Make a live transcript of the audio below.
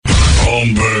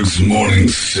Holmberg's morning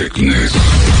sickness.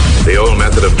 The old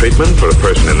method of treatment for a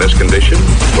person in this condition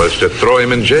was to throw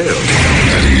him in jail.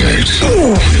 98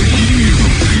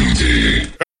 KUPD.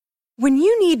 When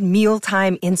you need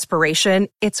mealtime inspiration,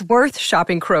 it's worth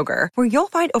shopping Kroger, where you'll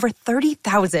find over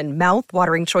 30,000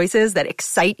 mouth-watering choices that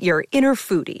excite your inner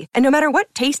foodie. And no matter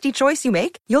what tasty choice you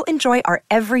make, you'll enjoy our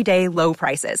everyday low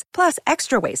prices, plus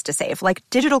extra ways to save, like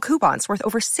digital coupons worth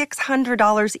over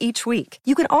 $600 each week.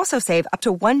 You can also save up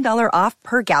to $1 off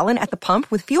per gallon at the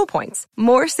pump with fuel points.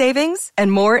 More savings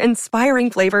and more inspiring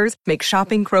flavors make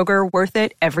shopping Kroger worth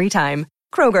it every time.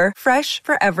 Kroger, fresh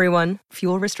for everyone.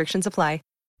 Fuel restrictions apply.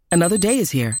 Another day is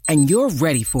here, and you're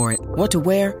ready for it. What to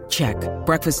wear? Check.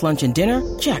 Breakfast, lunch, and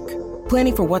dinner? Check.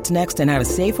 Planning for what's next and how to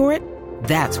save for it?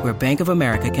 That's where Bank of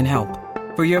America can help.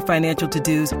 For your financial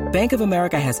to-dos, Bank of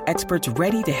America has experts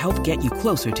ready to help get you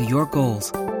closer to your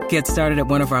goals. Get started at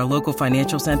one of our local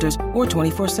financial centers or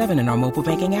 24/7 in our mobile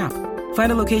banking app.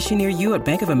 Find a location near you at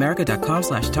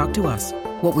bankofamerica.com/talktous.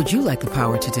 What would you like the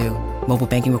power to do? Mobile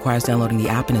banking requires downloading the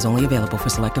app and is only available for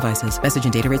select devices. Message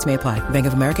and data rates may apply. Bank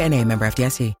of America NA, member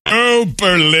FDIC. Oh,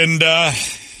 Berlinda.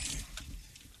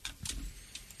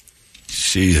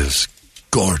 She is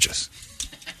gorgeous.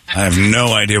 I have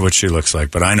no idea what she looks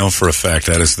like, but I know for a fact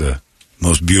that is the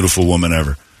most beautiful woman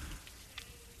ever.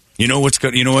 You know what's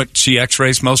good? You know what she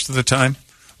x-rays most of the time?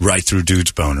 Right through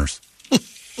dudes' boners.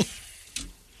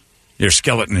 Your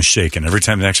skeleton is shaking every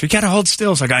time they actually, you got to hold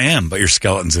still. It's like, I am, but your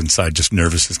skeleton's inside just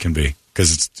nervous as can be.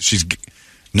 Because she's,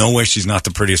 no way she's not the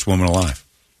prettiest woman alive.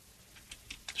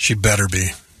 She better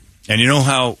be. And you know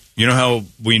how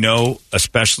we know,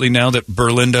 especially now that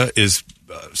Berlinda is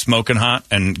smoking hot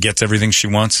and gets everything she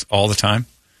wants all the time?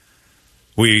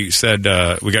 We said,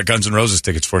 we got Guns N' Roses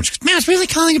tickets for her. And she goes, man, I was really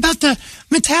calling about the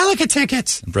Metallica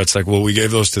tickets. And Brett's like, well, we gave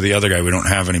those to the other guy. We don't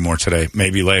have any more today.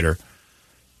 Maybe later.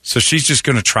 So she's just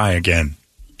going to try again.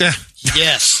 Yeah.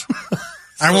 Yes.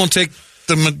 I won't take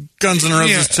the Guns N'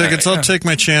 Roses tickets. I'll take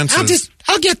my chances.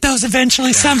 I'll get those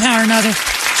eventually somehow or another.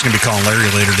 She's going to be calling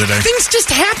Larry later today. Things just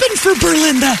happen for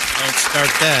Berlinda. Don't start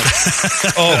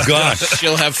that. Oh, gosh.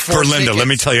 She'll have 4 Berlinda, tickets. let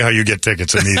me tell you how you get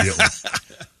tickets immediately.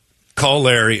 Call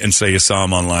Larry and say you saw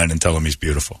him online and tell him he's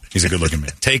beautiful. He's a good-looking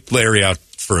man. Take Larry out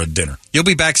for a dinner. You'll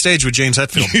be backstage with James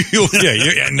Hetfield.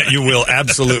 You will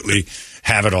absolutely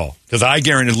have it all. Because I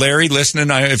guarantee, Larry, listening,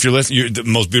 if you're listening, you're the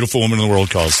most beautiful woman in the world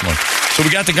calls someone. So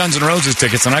we got the Guns N' Roses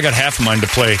tickets, and I got half of mine to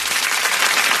play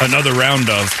another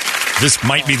round of. This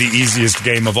might be the easiest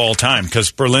game of all time,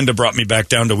 because Berlinda brought me back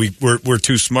down to we're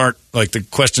too smart. Like, the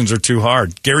questions are too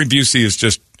hard. Gary Busey is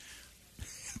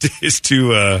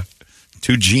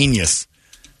too genius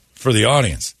for the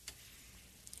audience.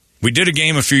 We did a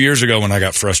game a few years ago when I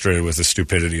got frustrated with the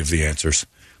stupidity of the answers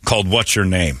called What's Your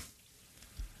Name?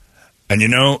 And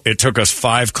it took us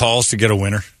 5 calls to get a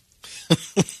winner.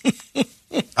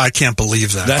 I can't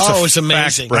believe that. It's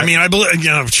amazing. Fact, I mean, I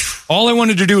believe, all I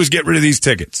wanted to do was get rid of these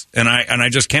tickets. And I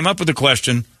just came up with the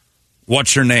question,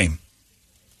 what's your name?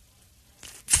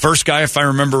 First guy, if I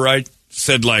remember right,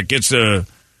 said, like, it's a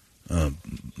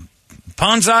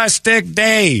Ponzi Stick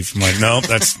Dave. I'm like, nope,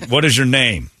 what is your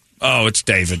name? Oh, it's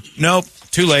David. Nope,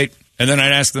 too late. And then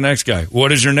I'd ask the next guy,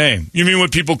 what is your name? You mean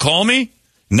what people call me?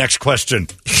 Next question.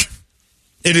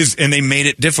 It is, and they made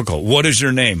it difficult. What is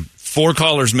your name? 4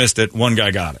 callers missed it. 1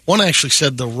 guy got it. One actually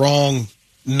said the wrong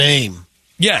name.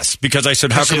 Yes, because I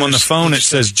said, how come on the phone it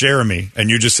says Jeremy,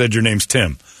 and you just said your name's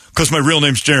Tim? Because my real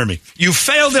name's Jeremy. You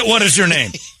failed at what is your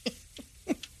name?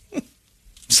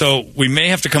 So we may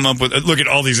have to come up with, look at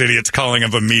all these idiots calling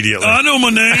up immediately. I know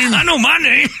my name. I know my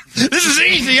name. This is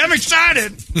easy. I'm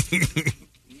excited.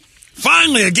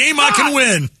 Finally, a game I can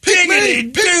win. Pick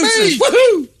me.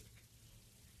 Woohoo!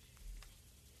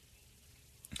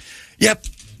 Yep.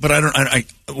 But I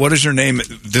what is your name? It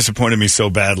disappointed me so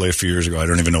badly a few years ago. I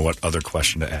don't even know what other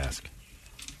question to ask.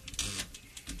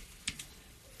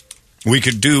 We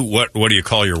could do what do you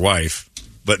call your wife?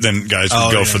 But then guys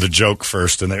would go for the joke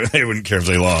first, and they wouldn't care if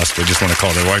they lost. They just want to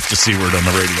call their wife to see word on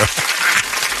the radio.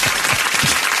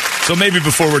 So maybe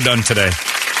before we're done today,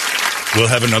 we'll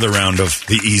have another round of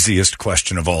the easiest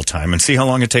question of all time and see how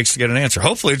long it takes to get an answer.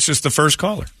 Hopefully it's just the first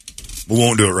caller. We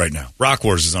won't do it right now. Rock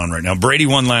Wars is on right now. Brady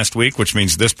won last week, which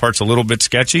means this part's a little bit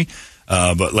sketchy.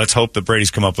 But let's hope that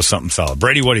Brady's come up with something solid.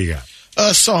 Brady, what do you got?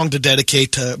 A song to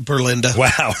dedicate to Berlinda.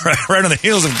 Wow, right on the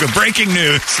heels of breaking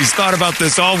news. He's thought about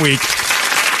this all week.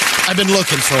 I've been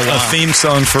looking for a while. A theme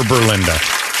song for Berlinda.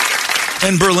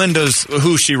 And Berlinda's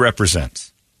who she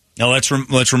represents. Now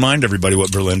let's remind everybody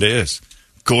what Berlinda is.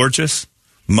 Gorgeous,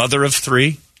 mother of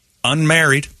 3,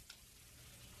 unmarried.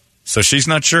 So she's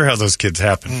not sure how those kids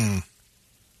happen.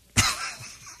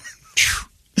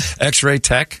 X-ray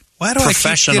tech, Why do I keep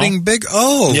professional. getting big?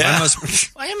 Oh, Yeah. I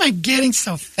must. Why am I getting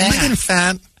so Am fat? I getting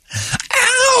fat?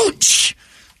 Ouch!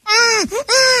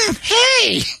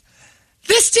 Hey!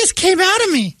 This just came out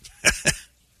of me.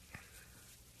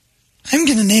 I'm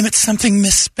going to name it something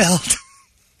misspelled.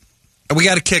 We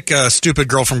got to kick Stupid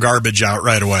Girl from Garbage out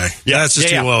right away. Yeah, That's just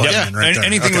too low. Yeah. Right there.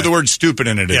 Anything Okay. with the word stupid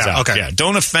in it is Yeah, out. okay. Yeah,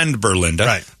 don't offend Berlinda.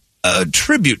 Right. A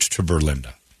tribute to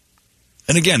Berlinda.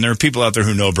 And again, there are people out there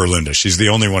who know Berlinda. She's the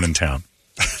only one in town.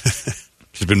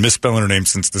 She's been misspelling her name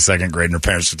since the 2nd grade, and her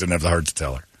parents just didn't have the heart to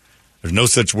tell her. There's no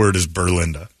such word as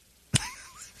Berlinda.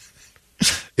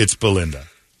 It's Belinda.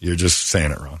 You're just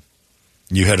saying it wrong.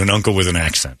 You had an uncle with an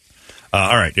accent.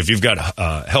 All right, if you've got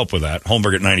help with that,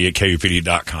 Holmberg at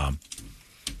 98kupd.com.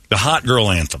 The hot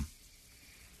girl anthem,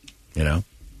 you know,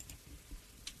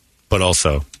 but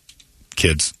also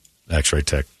kids, X-Ray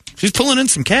Tech. She's pulling in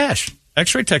some cash.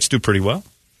 X-Ray Techs do pretty well.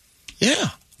 Yeah.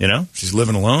 You know, she's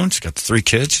living alone. She's got the 3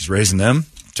 kids. She's raising them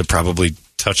to probably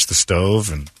touch the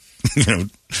stove and, you know,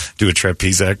 do a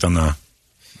trapeze act on the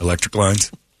electric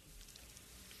lines.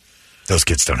 Those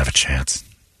kids don't have a chance.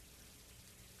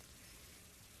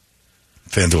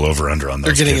 FanDuel over-under on those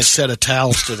They're getting kids. a set of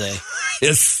towels today.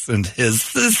 Hiss and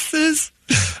hiss.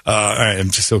 All right,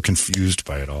 I'm just so confused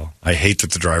by it all. I hate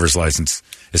that the driver's license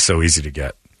is so easy to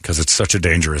get because it's such a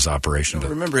dangerous operation.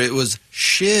 Remember, it was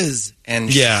shiz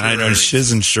and Yeah, I know.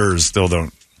 Shiz and Shurs still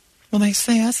don't. Well, they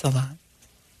say us a lot.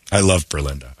 I love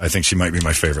Berlinda. I think she might be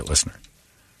my favorite listener.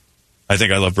 I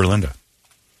think I love Berlinda.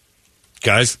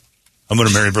 Guys, I'm going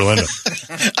to marry Berlinda.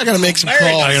 I got to make some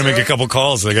calls. I got to make a couple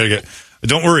calls. I got to get.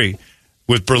 Don't worry.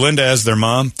 With Berlinda as their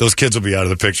mom, those kids will be out of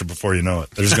the picture before you know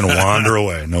it. They're just going to wander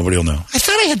away. Nobody will know. I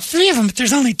thought I had 3 of them, but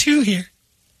there's only 2 here.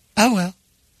 Oh,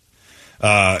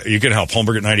 well. You can help.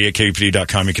 Holmberg at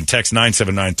 98kupd.com. You can text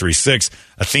 97936.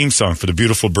 A theme song for the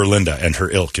beautiful Berlinda and her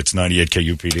ilk. It's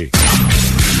 98kupd.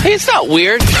 Hey, it's not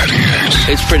weird.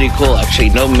 It's pretty cool, actually.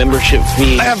 No membership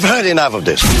fee. I have heard enough of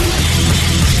this.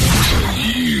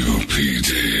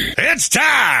 It's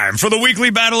time for the weekly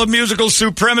battle of musical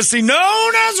supremacy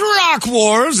known as Rock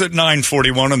Wars at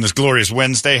 9:41 on this glorious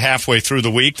Wednesday, halfway through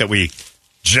the week that we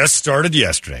just started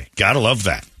yesterday. Gotta love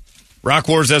that. Rock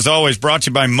Wars, as always, brought to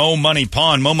you by Mo Money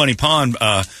Pawn. Mo Money Pawn,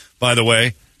 by the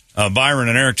way, Byron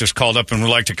and Eric just called up and would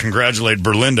like to congratulate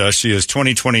Berlinda. She is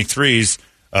 2023's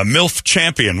MILF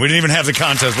champion. We didn't even have the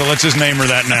contest, but let's just name her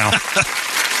that now.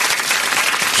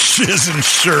 Shiz and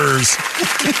Shurs.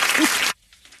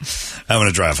 I'm going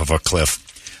to drive off a cliff.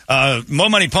 Mo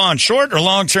Money Pawn, short or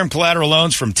long-term collateral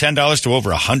loans from $10 to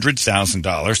over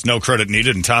 $100,000. No credit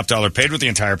needed and top dollar paid with the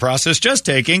entire process, just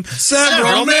taking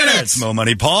several minutes.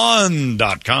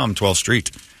 MoMoneyPawn.com, 12th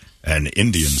Street and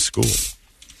Indian School.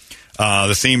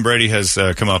 The theme Brady has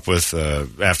come up with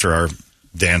after our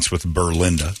dance with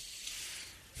Berlinda.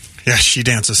 Yeah, she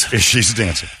dances. She's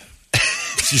dancing.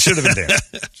 She should have been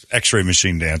dancing. X-ray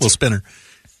machine dancing. We'll spin her.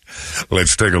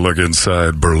 Let's take a look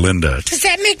inside Berlinda. Does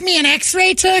that make me an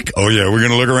X-ray tech? Oh, yeah, we're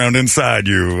going to look around inside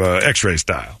you, X-ray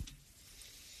style.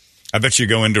 I bet you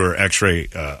go into her X-ray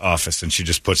office and she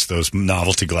just puts those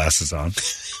novelty glasses on.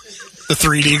 The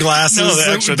 3D glasses? No,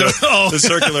 the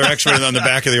circular X-ray on the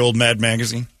back of the old Mad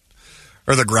magazine.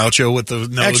 Or the Groucho with the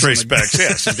nose. X-ray specs,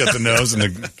 yeah. She's got the nose and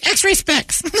the... X-ray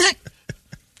specs. I'm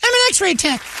an X-ray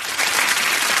tech.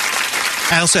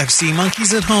 I also have sea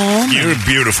monkeys at home. You're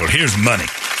beautiful. Here's money.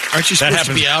 Aren't you supposed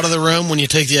to be out of the room when you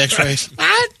take the X-rays?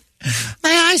 What?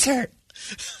 My eyes hurt.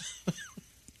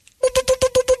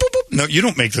 No, you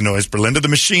don't make the noise, Berlinda. The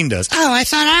machine does. Oh, I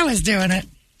thought I was doing it.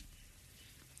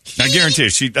 I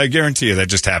guarantee you that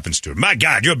just happens to her. My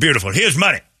God, you're beautiful. Here's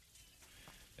money.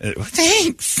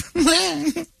 Thanks.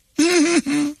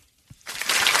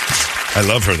 I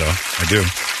love her, though. I do.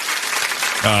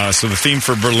 So the theme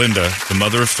for Berlinda, the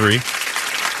mother of 3.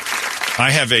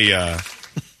 I have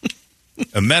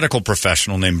a medical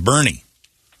professional named Bernie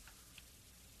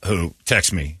who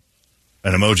texts me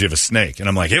an emoji of a snake. And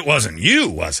I'm like, it wasn't you,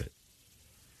 was it?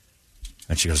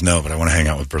 And she goes, no, but I want to hang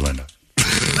out with Berlinda.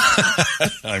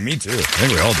 Me too. I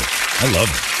think we all do. I love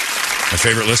her. My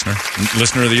favorite listener.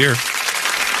 Listener of the year.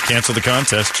 Cancel the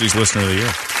contest. She's listener of the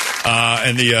year.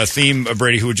 And the theme,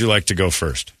 Brady, who would you like to go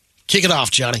first? Kick it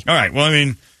off, Johnny. All right. Well, I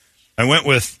mean, I went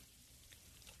with...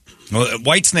 Well,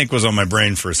 Whitesnake was on my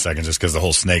brain for a second just because the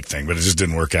whole snake thing, but it just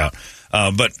didn't work out.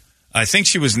 But I think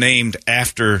she was named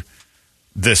after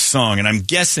this song, and I'm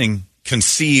guessing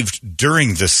conceived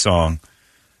during this song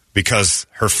because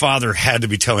her father had to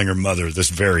be telling her mother this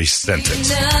very sentence.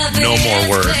 No more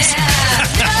words.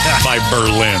 By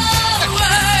Berlin.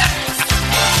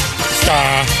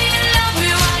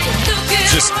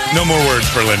 Just no more words,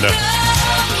 Berlinda.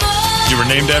 You were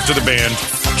named after the band.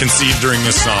 concede during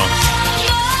this song.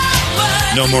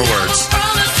 No more words.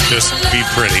 Just be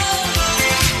pretty.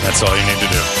 That's all you need to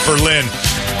do. Berlin.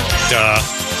 Duh.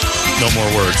 No more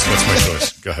words. That's my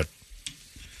choice. Go ahead.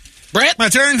 Brett? My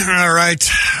turn? All right.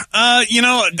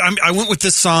 I went with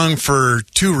this song for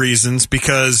two reasons,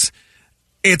 because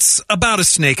it's about a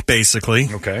snake, basically.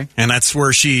 Okay. And that's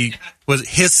where she was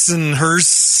hiss and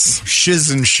hers.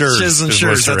 Shiz and shurs. Shiz and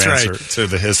shurs, that's right. To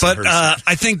the hiss and But hers.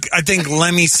 I think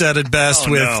Lemmy said it best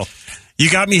with, no. You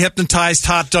got me hypnotized,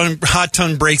 hot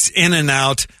tongue breaks in and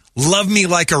out. Love me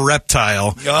like a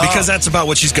reptile, because that's about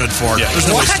what she's good for. Yeah. There's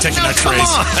no way she's taking X-rays.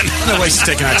 No way she's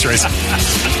taking X-rays.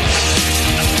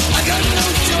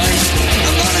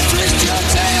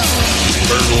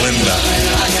 Berlinda.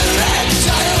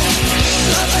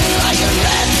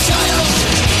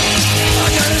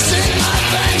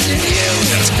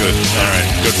 That's good. All right.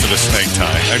 Good for the snake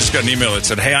tie. I just got an email that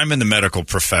said, hey, I'm in the medical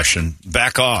profession.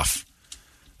 Back off.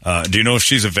 Do you know if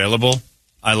she's available?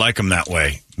 I like them that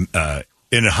way.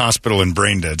 In a hospital in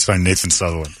brain dead. Signed Nathan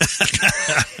Sutherland.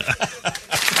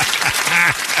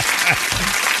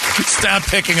 Stop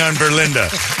picking on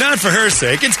Berlinda. Not for her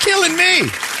sake. It's killing me.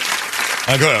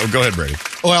 Go ahead, Brady.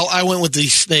 Well, I went with the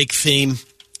snake theme,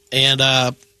 and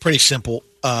pretty simple.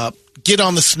 Get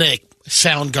on the Snake,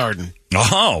 Soundgarden.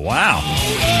 Oh, wow.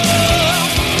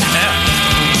 Yeah.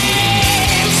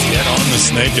 Get on the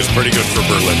Snake is pretty good for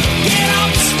Berlinda.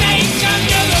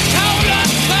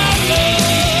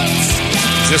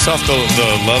 Is this off the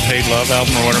Love, Hate, Love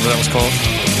album or whatever that was called?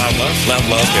 Loud Love? Loud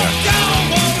Love, yeah.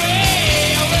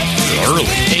 Early.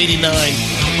 89.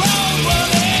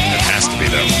 It has to be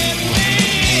that one.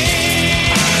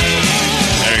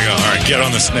 There you go. All right, Get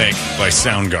on the Snake by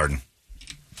Soundgarden.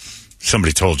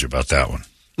 Somebody told you about that one.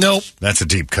 Nope. That's a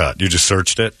deep cut. You just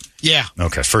searched it? Yeah.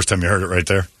 Okay, first time you heard it right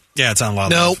there? Yeah, it's on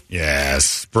Loud Nope. Love.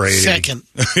 Yes, Brady. Second.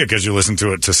 Because you listened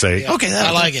to it to say, Yeah. Okay,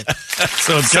 I like it.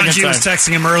 So it's John second G was time.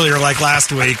 texting him earlier, like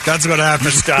last week. That's what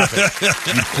happened. Stop it.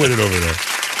 You quit it over there.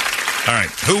 All right,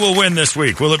 who will win this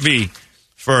week? Will it be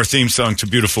for our theme song to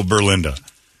Beautiful Berlinda?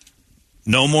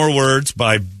 No More Words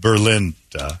by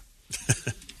Berlinda.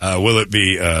 Will it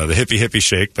be the Hippie Hippie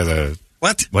Shake by the...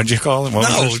 What? What'd you call it? What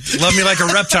was it? Love me like a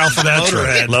reptile for that.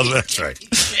 Motorhead. Love that's right.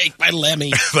 Shake by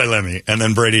Lemmy. By Lemmy. And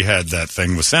then Brady had that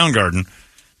thing with Soundgarden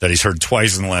that he's heard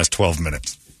twice in the last 12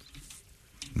 minutes.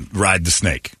 Ride the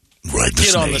Snake. Ride the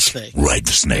Get Snake. on the Snake. Ride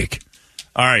the Snake.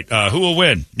 All right, who will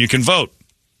win? You can vote.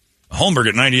 Holmberg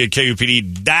at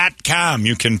 98kupd.com.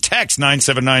 You can text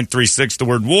 97936, the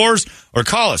word wars, or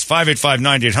call us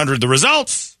 585-9800. The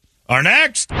results are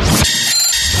next.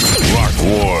 Rock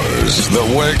Wars, the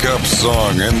wake-up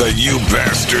song and the you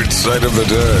bastard sight of the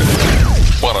day.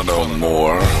 Want to know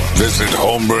more? Visit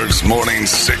Holmberg's Morning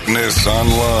Sickness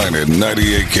online at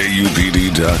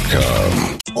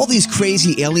 98kupd.com. All these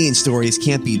crazy alien stories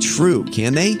can't be true,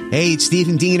 can they? Hey, it's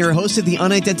Stephen Diener, host of the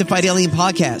Unidentified Alien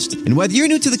Podcast. And whether you're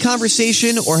new to the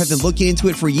conversation or have been looking into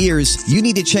it for years, you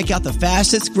need to check out the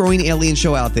fastest growing alien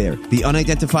show out there, the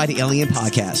Unidentified Alien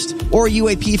Podcast, or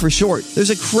UAP for short. There's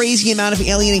a crazy amount of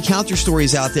alien encounter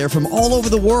stories out there from all over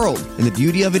the world. And the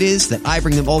beauty of it is that I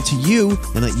bring them all to you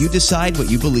and let you decide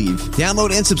what you believe.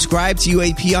 Download and subscribe to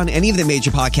UAP on any of the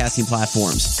major podcasting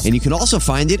platforms. And you can also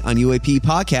find it on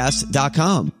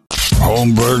UAPpodcast.com.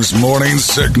 Holmberg's Morning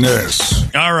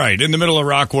Sickness. All right, in the middle of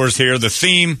Rock Wars here, the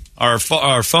theme, our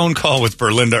phone call with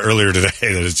Berlinda earlier today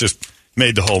that has just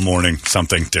made the whole morning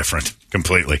something different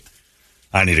completely.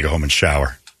 I need to go home and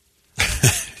shower.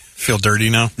 Feel dirty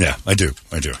now? Yeah, I do.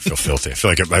 I feel filthy. I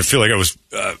feel like I was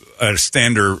a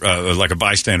like a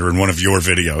bystander in one of your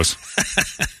videos.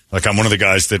 Like I'm one of the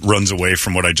guys that runs away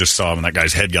from what I just saw when that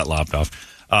guy's head got lopped off.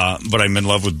 But I'm in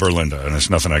love with Berlinda, and there's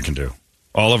nothing I can do.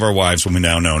 All of our wives will be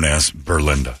now known as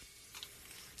Berlinda.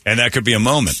 And that could be a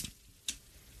moment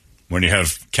when you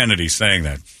have Kennedy saying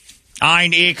that.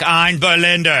 Ein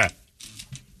Berlinda.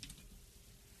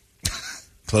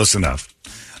 Close enough.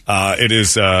 It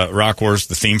is Rock Wars,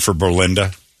 the theme for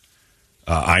Berlinda.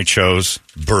 I chose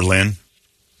Berlin.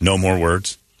 No more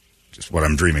words. Just what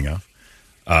I'm dreaming of.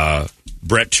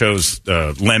 Brett chose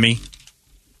Lemmy.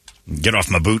 Get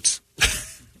off my boots.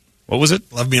 What was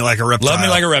it? Love me like a reptile. Love me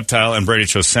like a reptile. And Brady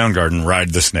chose Soundgarden.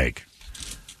 Ride the Snake.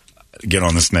 Get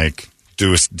on the Snake.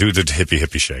 Do the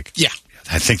hippie shake. Yeah.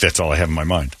 I think that's all I have in my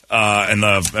mind. And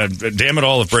damn it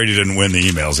all if Brady didn't win the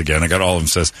emails again. I got all of them.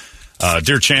 Says,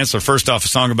 Dear Chancellor, first off, a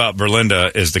song about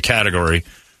Berlinda is the category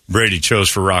Brady chose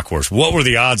for Rock Wars. What were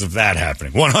the odds of that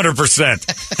happening?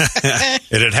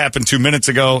 100%. It had happened 2 minutes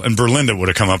ago, and Berlinda would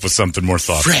have come up with something more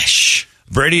thoughtful. Fresh.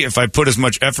 Brady, if I put as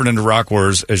much effort into Rock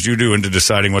Wars as you do into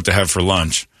deciding what to have for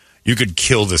lunch, you could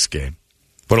kill this game.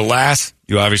 But alas,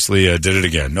 you obviously did it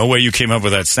again. No way you came up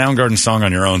with that Soundgarden song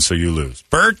on your own, so you lose.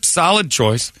 Bert, solid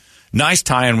choice. Nice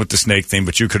tie-in with the snake theme,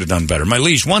 but you could have done better. My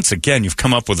liege, once again, you've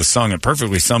come up with a song that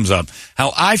perfectly sums up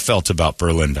how I felt about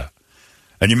Berlinda.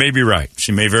 And you may be right.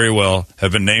 She may very well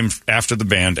have been named after the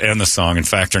band and the song. In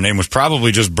fact, her name was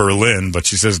probably just Berlin, but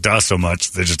she says "da" so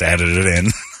much, they just added it in.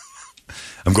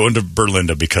 I'm going to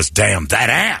Berlinda because, damn, that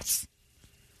ass.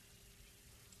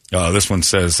 This one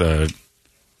says,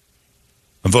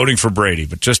 I'm voting for Brady,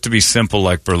 but just to be simple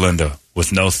like Berlinda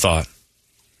with no thought.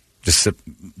 Just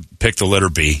pick the letter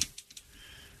B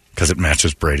because it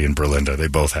matches Brady and Berlinda. They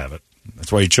both have it.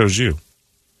 That's why he chose you.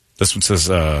 This one says,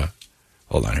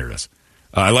 hold on, here it is.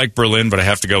 I like Berlin, but I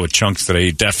have to go with Chunks today.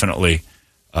 He definitely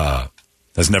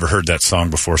has never heard that song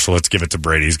before, so let's give it to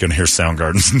Brady. He's going to hear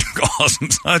Soundgarden's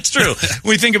awesome song. It's true. When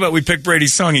we think about we pick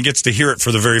Brady's song, he gets to hear it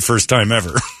for the very first time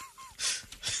ever.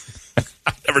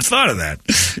 I never thought of that.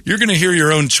 You're going to hear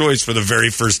your own choice for the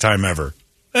very first time ever.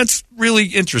 That's really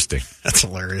interesting. That's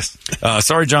hilarious.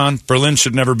 Sorry, John. Berlin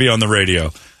should never be on the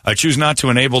radio. I choose not to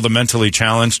enable the mentally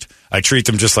challenged. I treat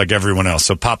them just like everyone else.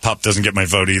 So Pop Pop doesn't get my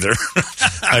vote either.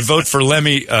 I vote for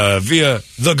Lemmy via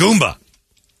the Goomba.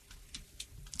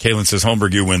 Kaylin says,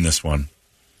 Holmberg, you win this one.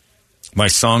 My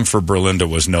song for Berlinda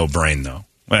was No Brain, though.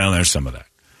 Well, there's some of that.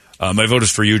 My vote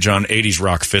is for you, John. 80s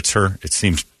rock fits her. It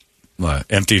seems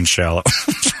empty and shallow.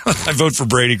 I vote for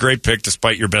Brady. Great pick,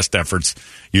 despite your best efforts.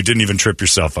 You didn't even trip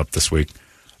yourself up this week.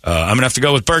 I'm going to have to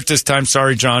go with Bert this time.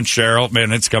 Sorry, John. Cheryl.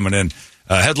 Man, it's coming in.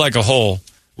 Head Like a Hole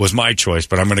was my choice,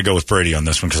 but I'm going to go with Brady on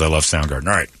this one because I love Soundgarden.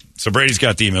 All right. So Brady's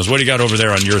got the emails. What do you got over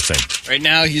there on your thing? Right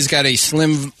now, he's got a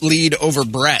slim lead over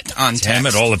Brett on text. Damn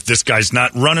it all if this guy's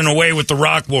not running away with the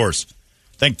Rock Wars.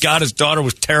 Thank God his daughter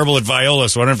was terrible at viola,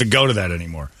 so I don't have to go to that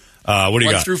anymore. What do you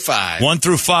got? 1 through 5. 1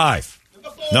 through 5.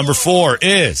 Number 4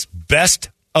 is best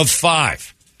of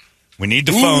 5. We need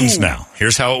the phones now.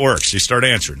 Here's how it works. You start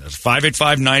answering. It's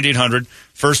 585-9800.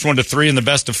 First one to 3 in the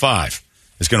best of 5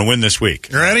 is going to win this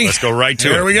week. You ready? Let's go right to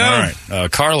it. Here we go. All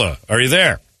right. Carla, are you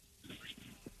there?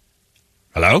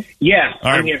 Hello? Yeah, All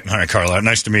right. I'm here. All right, Carla.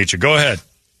 Nice to meet you. Go ahead.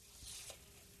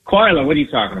 Carla, what are you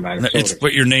talking about? It's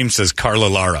what your name says, Carla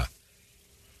Lara.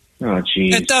 Oh,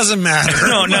 jeez. It doesn't matter.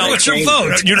 No. What's your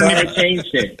vote? You didn't even changed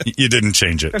it. You didn't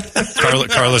change it.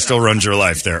 Carla still runs your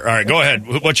life there. All right, go ahead.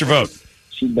 What's your vote?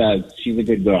 She does. She's a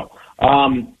good girl.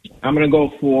 I'm going to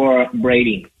go for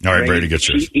Brady. All right, Brady gets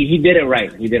yours. He did it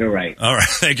right. He did it right. All right.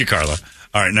 Thank you, Carla.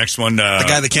 All right, next one. The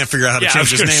guy that can't figure out how to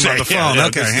change his name on the phone.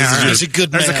 He's a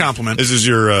good man. There's a compliment. This is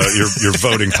your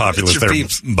voting populace there,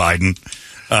 peeps. Biden.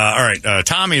 All right,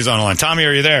 Tommy is on the line. Tommy,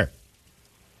 are you there?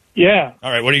 Yeah.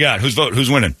 All right, what do you got? Who's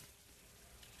winning?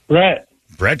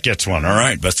 Brett gets one. All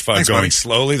right, best of 5 Thanks, going buddy.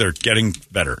 slowly. They're getting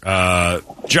better.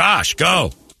 Josh,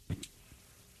 go.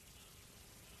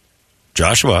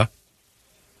 Joshua.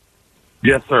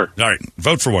 Yes, sir. All right,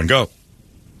 vote for one. Go.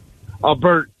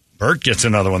 Bert. Bert gets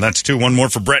another one. That's 2. One more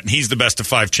for Brett, and he's the best of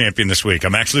 5 champion this week.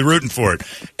 I'm actually rooting for it.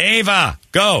 Ava,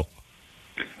 go.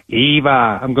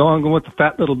 Eva. I'm going with the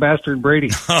fat little bastard Brady.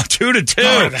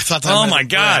 2-2. Oh, my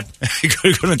God. He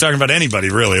couldn't have been talking about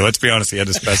anybody, really. Let's be honest. He had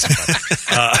to specify.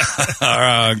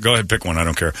 Go ahead, pick one. I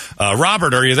don't care.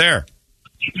 Robert, are you there?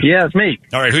 Yeah, it's me.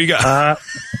 All right, who you got?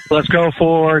 Let's go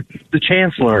for the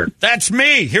Chancellor. That's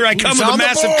me. Here I come with a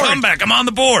massive comeback. I'm on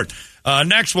the board.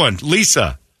 Next one,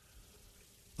 Lisa.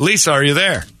 Lisa, are you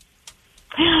there?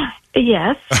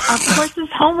 Yes, of course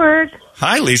it's Homework.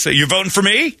 Hi, Lisa. You voting for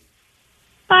me?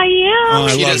 I am. Oh,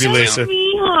 I love you, Lisa.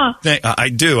 Me, huh? I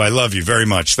do. I love you very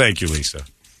much. Thank you, Lisa.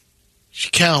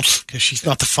 She counts because she's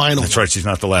not the final. That's right. She's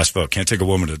not the last vote. Can't take a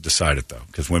woman to decide it, though,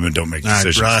 because women don't make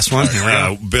decisions. All right, last one. Here we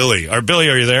go. Billy. Billy,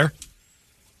 are you there?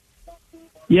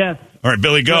 Yes. All right,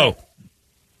 Billy, go.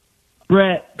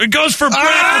 Brett. It goes for Brett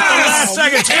at the last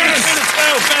second. 2-2.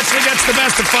 Betsy gets the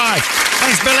best of 5.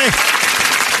 Thanks, Billy.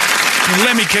 And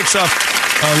Lemmy kicks off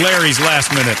Larry's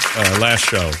last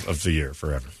show of the year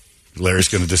forever. Larry's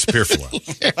going to disappear for a while.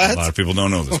 A lot of people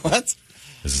don't know this. What?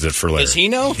 This is it for Larry. Does he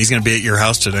know? He's going to be at your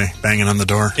house today, banging on the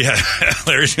door. Yeah,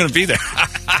 Larry's going to be there.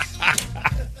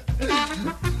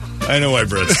 I know why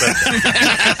Brett said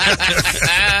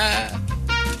that.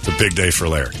 It's a big day for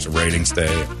Larry. It's a ratings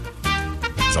day.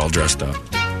 He's all dressed up.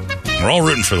 We're all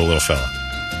rooting for the little fella.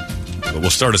 But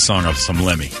we'll start a song off with some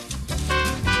Lemmy.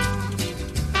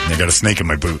 And I Got a Snake in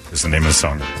My Boot is the name of the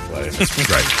song. That's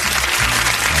right.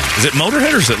 Is it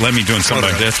Motorhead or is it Lemmy doing something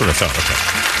like that? That's what I thought.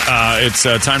 Okay. It's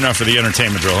time now for the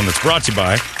entertainment drill, and it's brought to you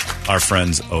by our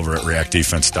friends over at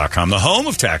reactdefense.com, the home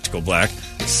of Tactical Black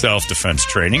self-defense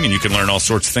training, and you can learn all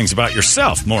sorts of things about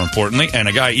yourself, more importantly. And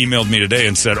a guy emailed me today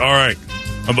and said, all right,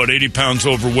 I'm about 80 pounds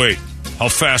overweight. How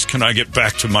fast can I get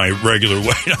back to my regular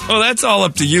weight? Well, that's all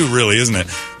up to you, really, isn't it?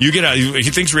 You get out. He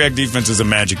thinks React Defense is a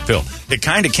magic pill. It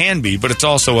kind of can be, but it's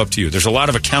also up to you. There's a lot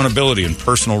of accountability and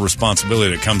personal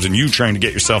responsibility that comes in you trying to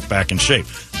get yourself back in shape.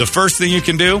 The first thing you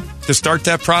can do to start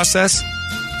that process,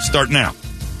 start now.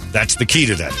 That's the key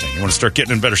to that thing. You want to start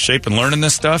getting in better shape and learning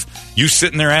this stuff? You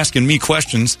sitting there asking me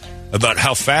questions about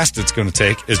how fast it's going to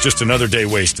take is just another day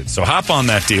wasted. So hop on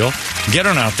that deal, get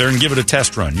on out there and give it a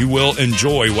test run. You will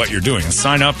enjoy what you're doing. And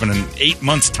sign up, and in 8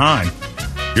 months' time,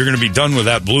 you're going to be done with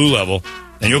that blue level,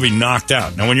 and you'll be knocked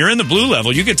out. Now, when you're in the blue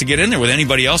level, you get to get in there with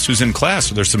anybody else who's in class.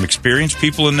 So there's some experienced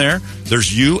people in there.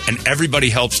 There's you, and everybody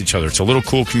helps each other. It's a little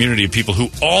cool community of people who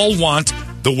all want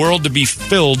the world to be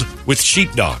filled with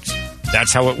sheepdogs.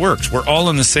 That's how it works. We're all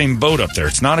in the same boat up there.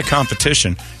 It's not a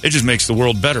competition. It just makes the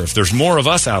world better. If there's more of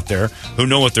us out there who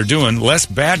know what they're doing, less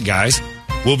bad guys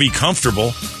will be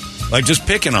comfortable, like just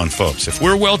picking on folks. If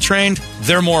we're well-trained,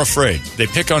 they're more afraid. They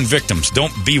pick on victims.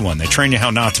 Don't be one. They train you how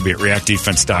not to be at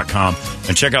reactdefense.com.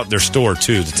 And check out their store,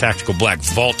 too, the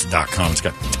tacticalblackvault.com. It's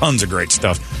got tons of great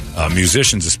stuff.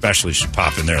 Musicians especially should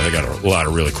pop in there. They got a lot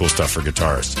of really cool stuff for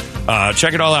guitarists.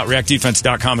 Check it all out,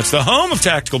 reactdefense.com. It's the home of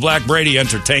Tactical Black Brady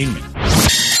Entertainment.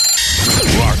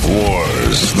 Rock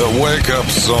Wars, the wake-up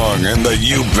song and the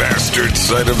you bastard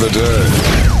sight of the day.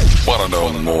 Want to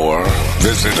know more?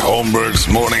 Visit Holmberg's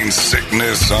Morning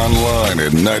Sickness online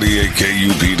at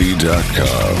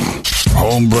 98kupd.com.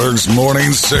 Holmberg's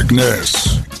Morning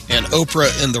Sickness. And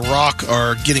Oprah and The Rock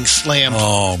are getting slammed.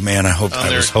 Oh, man, I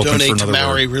was hoping for another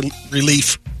Maori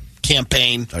relief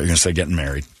campaign. I thought you were going to say getting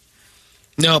married.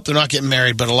 Nope, they're not getting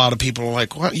married, but a lot of people are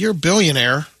like, well, you're a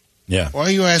billionaire. Yeah. Why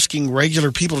are you asking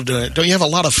regular people to do it? Don't you have a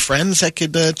lot of friends that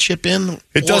could chip in?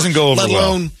 It doesn't go over let well.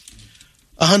 alone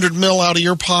 $100 million out of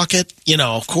your pocket. You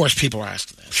know, of course, people are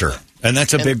asking that. Sure, and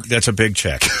that's a big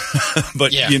check.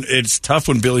 But yeah. It's tough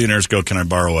when billionaires go, "Can I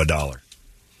borrow $1?"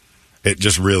 It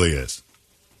just really is.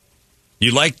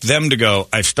 You like them to go,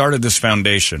 "I've started this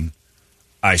foundation.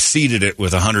 I seeded it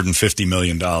with $150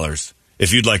 million.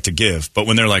 If you'd like to give," but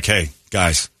when they're like, "Hey,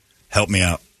 guys, help me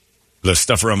out. The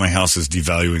stuff around my house is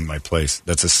devaluing my place."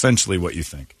 That's essentially what you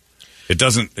think. It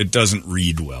doesn't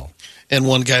read well. And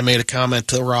one guy made a comment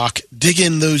to Rock, "Dig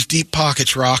in those deep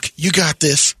pockets, Rock. You got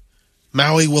this.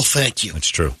 Maui will thank you." That's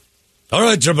true. All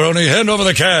right, Jabroni, hand over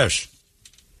the cash.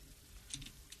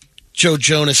 Joe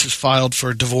Jonas has filed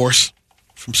for divorce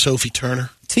from Sophie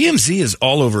Turner. TMZ is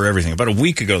all over everything. About a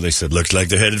week ago, they said, looks like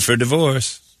they're headed for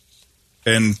divorce.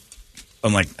 And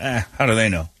I'm like, how do they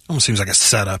know? Almost seems like a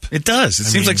setup. It does. It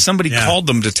seems like somebody called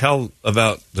them to tell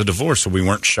about the divorce, so we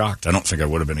weren't shocked. I don't think I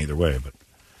would have been either way. But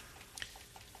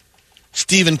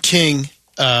Stephen King,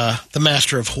 the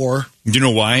master of horror. Do you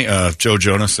know why Joe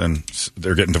Jonas and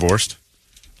they're getting divorced?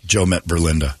 Joe met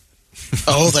Berlinda.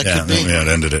 Oh, that could be. Yeah, it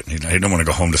ended it. He didn't want to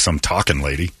go home to some talking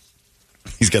lady.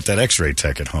 He's got that X-ray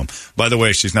tech at home. By the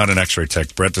way, she's not an X-ray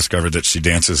tech. Brett discovered that she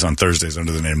dances on Thursdays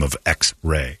under the name of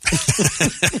X-Ray.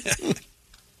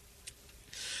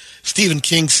 Stephen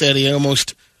King said he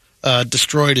almost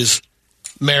destroyed his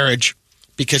marriage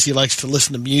because he likes to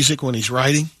listen to music when he's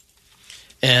writing.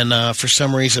 And for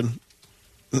some reason,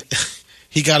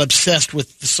 he got obsessed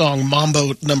with the song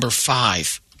Mambo No.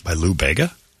 5. By Lou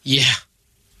Bega? Yeah.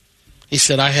 He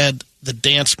said, I had the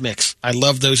dance mix. I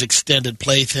love those extended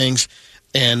play things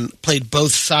and played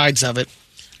both sides of it.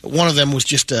 One of them was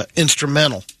just an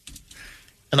instrumental.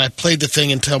 And I played the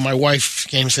thing until my wife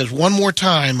came and says, one more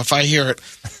time, if I hear it,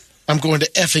 I'm going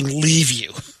to effing leave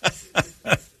you.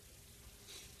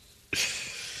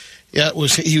 Yeah,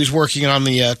 he was working on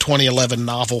the 2011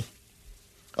 novel,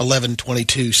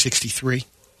 11/22/63.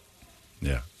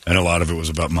 Yeah, and a lot of it was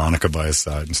about Monica by his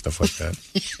side and stuff like that.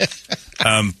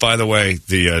 By the way,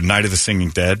 the Night of the Singing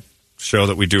Dead show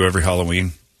that we do every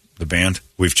Halloween, the band,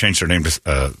 we've changed our name to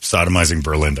Sodomizing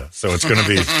Berlinda. So it's going to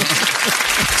be,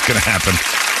 it's going to happen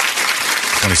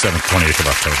 27th, 28th of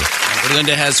October.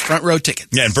 Berlinda has front row tickets.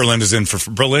 Yeah, and Berlinda's in for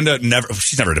Berlinda.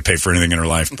 She's never had to pay for anything in her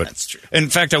life. But that's true. In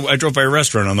fact, I drove by a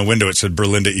restaurant. On the window it said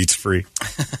Berlinda eats free.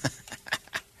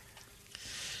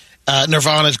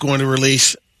 Nirvana is going to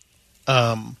release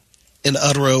an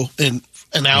Utero an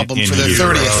album for their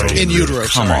 30th in Utero.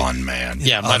 Come on, man.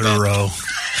 Yeah, Utero.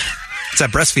 It's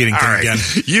that breastfeeding thing again.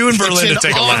 You and Berlinda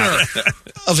take a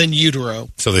laugh. Of In Utero.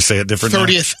 So they say it different.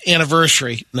 30th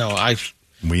anniversary. No,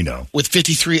 we know. With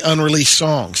 53 unreleased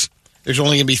songs. There's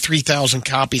only going to be 3,000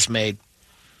 copies made.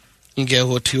 You can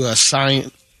go to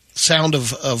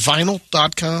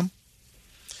soundofvinyl.com.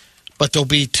 But there'll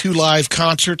be 2 live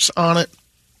concerts on it.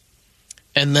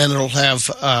 And then it'll have,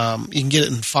 you can get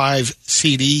it in 5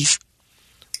 CDs,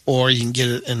 or you can get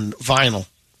it in vinyl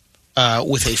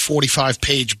with a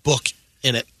 45-page book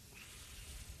in it,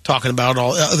 talking about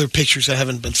all other pictures that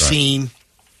haven't been seen.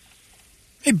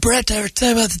 Hey, Brett, did I ever tell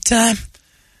you about the time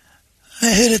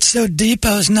I hit it so deep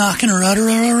I was knocking her udder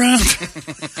around?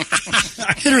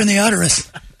 I hit her in the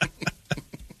uterus.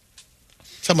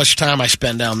 That's how much time I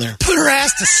spend down there. Put her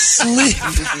ass to sleep.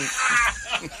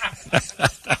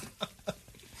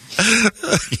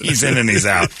 He's in and he's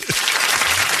out.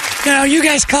 Now, you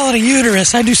guys call it a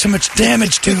uterus. I do so much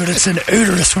damage to it. It's an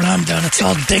uterus when I'm done. It's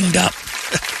all dinged up.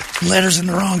 Letters in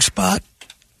the wrong spot.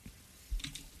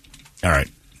 All right.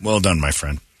 Well done, my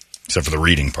friend. Except for the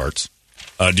reading parts.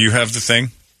 Do you have the thing?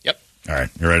 Yep. All right.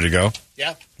 You ready to go?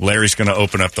 Yeah. Larry's going to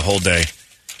open up the whole day.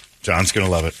 John's going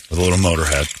to love it with a little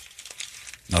Motorhead.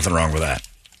 Nothing wrong with that.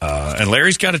 And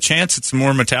Larry's got a chance at some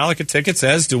more Metallica tickets,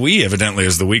 as do we, evidently,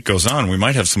 as the week goes on. We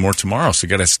might have some more tomorrow, so you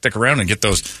got to stick around and get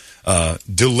those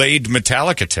delayed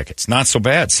Metallica tickets. Not so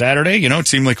bad. Saturday, it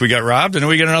seemed like we got robbed, and then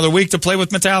we get another week to play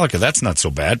with Metallica. That's not so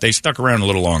bad. They stuck around a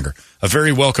little longer. A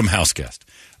very welcome house guest.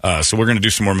 So we're going to do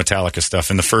some more Metallica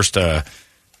stuff. And the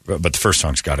first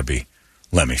song's got to be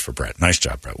Lemmy for Brett. Nice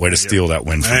job, Brett. Way to steal that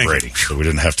win from Brady. So we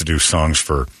didn't have to do songs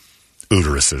for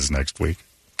uteruses next week.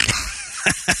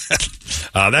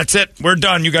 That's it. We're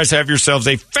done. You guys have yourselves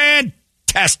a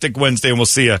fantastic Wednesday, and we'll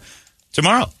see you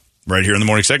tomorrow right here in the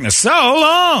Morning Sickness. So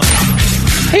long.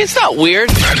 Hey, it's not weird.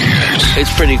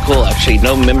 It's pretty cool, actually.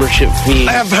 No membership fee.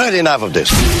 I have heard enough of this.